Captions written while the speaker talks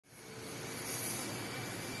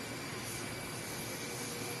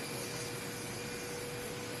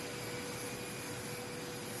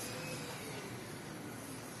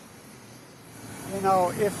you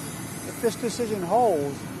know, if this decision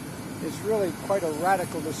holds, it's really quite a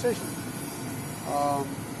radical decision.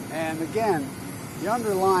 And again, the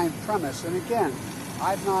underlying premise, and again,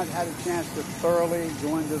 I've not had a chance to thoroughly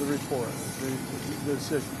go into the report, the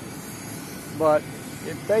decision. But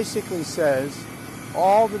it basically says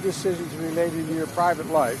all the decisions relating to your private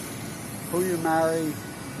life, who you marry,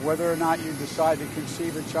 whether or not you decide to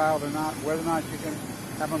conceive a child or not, whether or not you can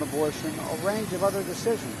have an abortion, a range of other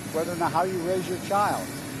decisions, whether or not how you raise your child.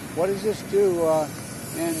 What does this do?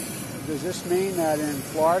 Does this mean that in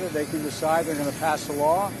Florida they can decide they're going to pass a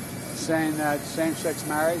law saying that same-sex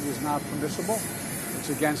marriage is not permissible? It's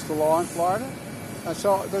against the law in Florida.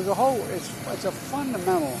 So there's a whole, it's a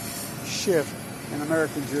fundamental shift in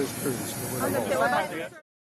American jurisprudence.